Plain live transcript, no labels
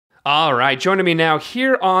All right, joining me now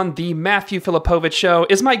here on the Matthew Filipowicz Show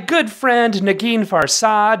is my good friend Negin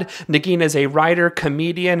Farsad. Negin is a writer,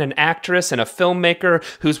 comedian, an actress, and a filmmaker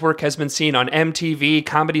whose work has been seen on MTV,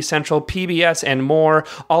 Comedy Central, PBS, and more,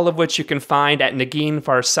 all of which you can find at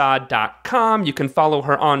neginfarsad.com. You can follow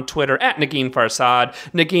her on Twitter at Negin Farsad.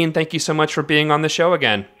 Negin, thank you so much for being on the show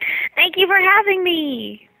again. Thank you for having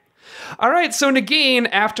me. All right, so Negin,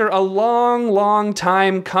 after a long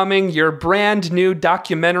time coming, your brand new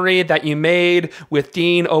documentary that you made with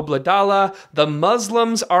Dean Obeidallah, The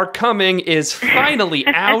Muslims Are Coming, is finally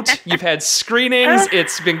out. You've had screenings.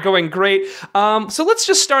 It's been going great. So let's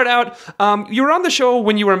just start out. You were on the show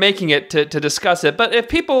when you were making it to discuss it, but if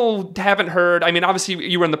people haven't heard, I mean, obviously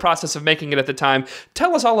you were in the process of making it at the time.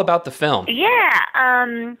 Tell us all about the film.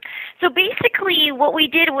 Yeah. So basically what we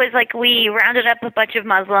did was we rounded up a bunch of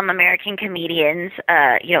Muslim American comedians,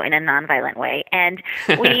 in a nonviolent way. And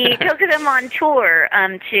we took them on tour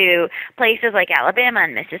to places like Alabama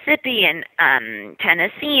and Mississippi and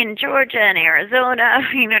Tennessee and Georgia and Arizona,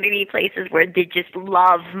 places where they just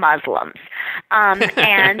love Muslims.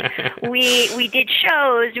 And we did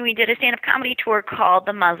shows. We did a stand-up comedy tour called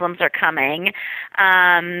The Muslims Are Coming.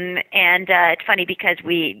 And it's funny because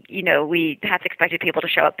we half expected people to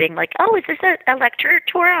show up being like, oh, is this a lecture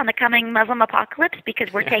tour on the coming Muslim apocalypse?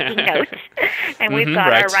 Because we're taking notes and we've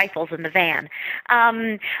got our rifles in the van.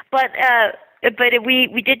 But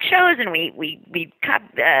we did shows and we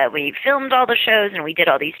filmed all the shows and we did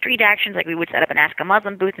all these street actions. Like we would set up an Ask a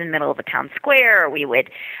Muslim booth in the middle of a town square, or we would,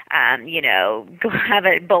 go have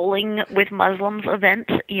a bowling with Muslims event,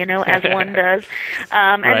 as one does.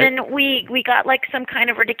 And then we got some kind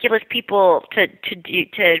of ridiculous people to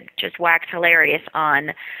just wax hilarious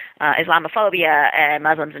on Islamophobia and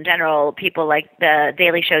Muslims in general. People like the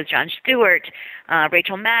Daily Show's Jon Stewart,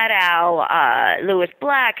 Rachel Maddow, Louis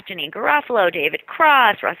Black, Janine Garofalo, David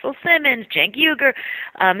Cross, Russell Simmons, Cenk Uygur.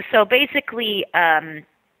 So basically,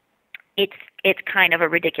 it's kind of a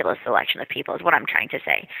ridiculous selection of people, is what I'm trying to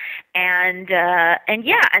say. And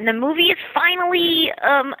the movie is finally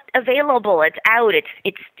available. It's out.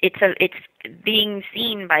 It's being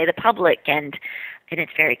seen by the public, and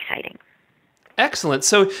it's very exciting. Excellent.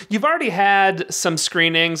 So you've already had some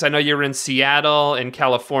screenings. I know you were in Seattle and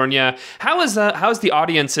California. How's the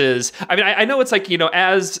audiences? I mean, I know it's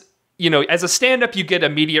as a stand-up, you get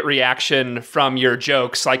immediate reaction from your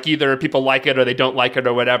jokes, like either people like it or they don't like it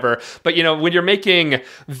or whatever. But, when you're making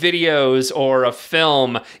videos or a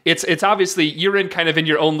film, it's obviously you're in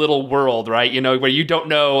your own little world, right? Where you don't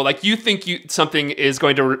know, you think something is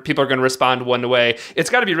people are going to respond one way. It's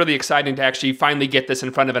got to be really exciting to actually finally get this in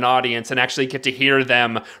front of an audience and actually get to hear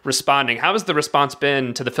them responding. How has the response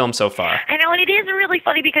been to the film so far? I know, and it is really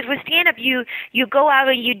funny because with stand-up, you go out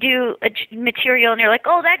and you do material and you're like,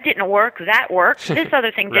 oh, that didn't work. That worked. This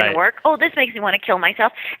other thing didn't work. Oh, this makes me want to kill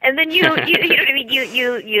myself. And then you know what I mean?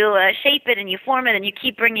 You shape it and you form it and you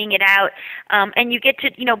keep bringing it out. And you get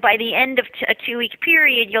to, by the end of a 2-week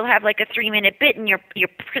period, you'll have a 3-minute bit and you're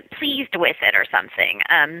pleased with it or something,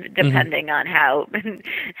 depending on how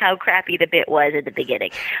crappy the bit was at the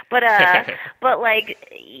beginning. But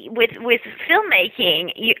with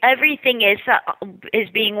filmmaking, everything is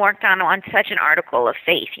being worked on such an article of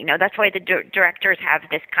faith. That's why the directors have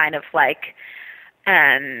this kind of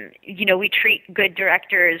we treat good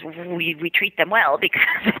directors, we treat them well because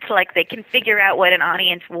it's they can figure out what an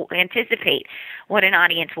audience will anticipate, what an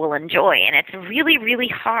audience will enjoy, and it's really, really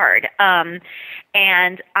hard.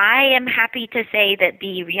 And I am happy to say that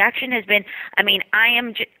the reaction has been, I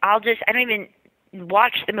don't even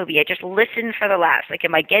watch the movie. I just listen for the laughs.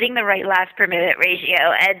 Am I getting the right laughs per minute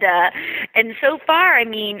ratio? And so far,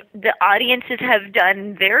 the audiences have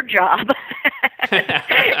done their job.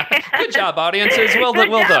 Good job, audiences. Well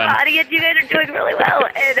done, audience. You guys are doing really well.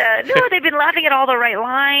 And they've been laughing at all the right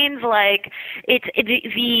lines.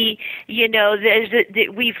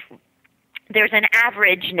 There's an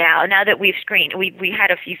average now that we've screened. We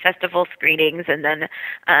had a few festival screenings and then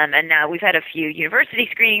and now we've had a few university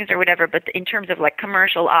screenings or whatever, but in terms of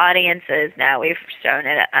commercial audiences, now we've shown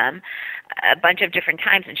it a bunch of different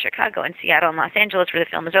times in Chicago and Seattle and Los Angeles where the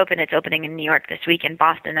film is open. It's opening in New York this week and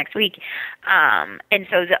Boston next week. And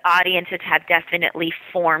so the audiences have definitely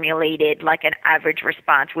formulated an average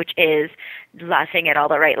response, which is laughing at all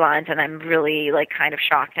the right lines, and I'm really kind of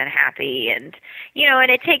shocked and happy. And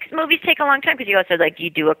and movies take a long time because you also you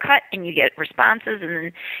do a cut and you get responses, and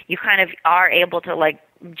then you kind of are able to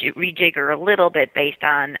rejigger a little bit based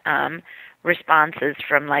on responses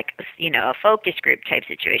from like, a focus group type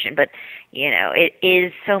situation. But, it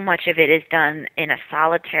is, so much of it is done in a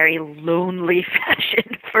solitary, lonely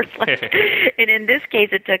fashion for like, and in this case,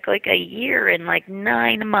 it took like a year and like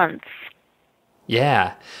 9 months.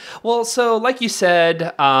 Yeah. Well, so like you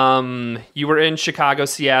said, you were in Chicago,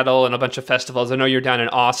 Seattle, and a bunch of festivals. I know you're down in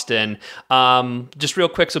Austin. Just real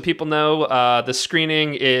quick so people know, the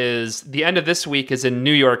screening is, the end of this week is in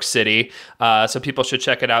New York City, so people should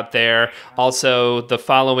check it out there. Also, the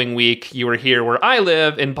following week, you were here where I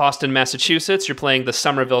live in Boston, Massachusetts. You're playing the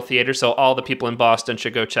Somerville Theater, so all the people in Boston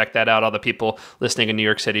should go check that out. All the people listening in New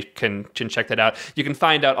York City can check that out. You can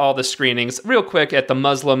find out all the screenings real quick at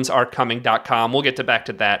themuslimsarecoming.com. We'll get back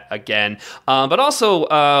to that again. But also,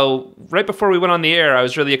 right before we went on the air, I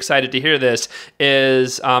was really excited to hear this,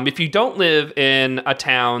 is if you don't live in a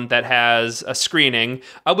town that has a screening,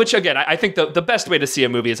 which again, I think the best way to see a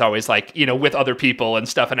movie is always like, with other people and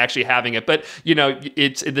stuff and actually having it. But,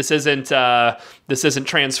 this isn't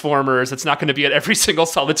Transformers. It's not going to be at every single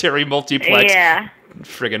solitary multiplex. Yeah.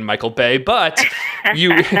 Friggin' Michael Bay, but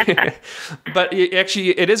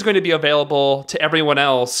it is going to be available to everyone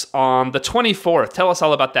else on the 24th. Tell us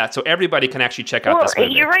all about that, so everybody can actually check out this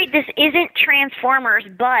movie. You're right. This isn't Transformers,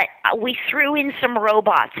 but we threw in some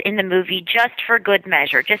robots in the movie just for good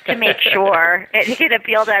measure, just to make sure it could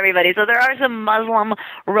appeal to everybody. So there are some Muslim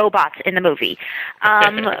robots in the movie,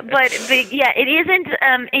 but yeah, it isn't.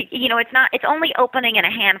 It's not. It's only opening in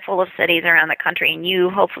a handful of cities around the country, and you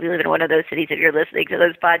hopefully live in one of those cities if you're listening to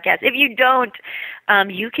those podcasts. If you don't,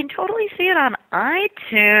 you can totally see it on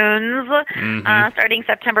iTunes starting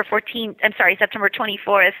September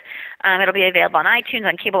 24th. It'll be available on iTunes,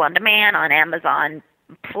 on Cable On Demand, on Amazon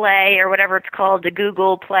Play, or whatever it's called, the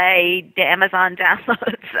Google Play, the Amazon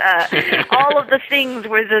downloads, all of the things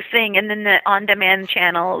were the thing, and then the on-demand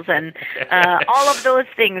channels, and all of those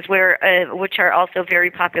things which are also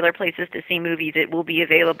very popular places to see movies. It will be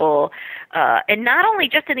available, and not only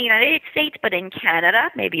just in the United States, but in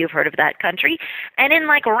Canada. Maybe you've heard of that country, and in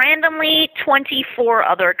like randomly 24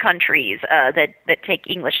 other countries that take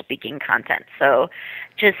English-speaking content. So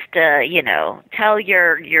just tell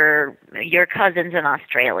your cousins in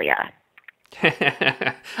Australia.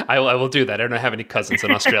 I will do that. I don't have any cousins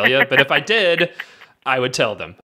in Australia, but if I did, I would tell them.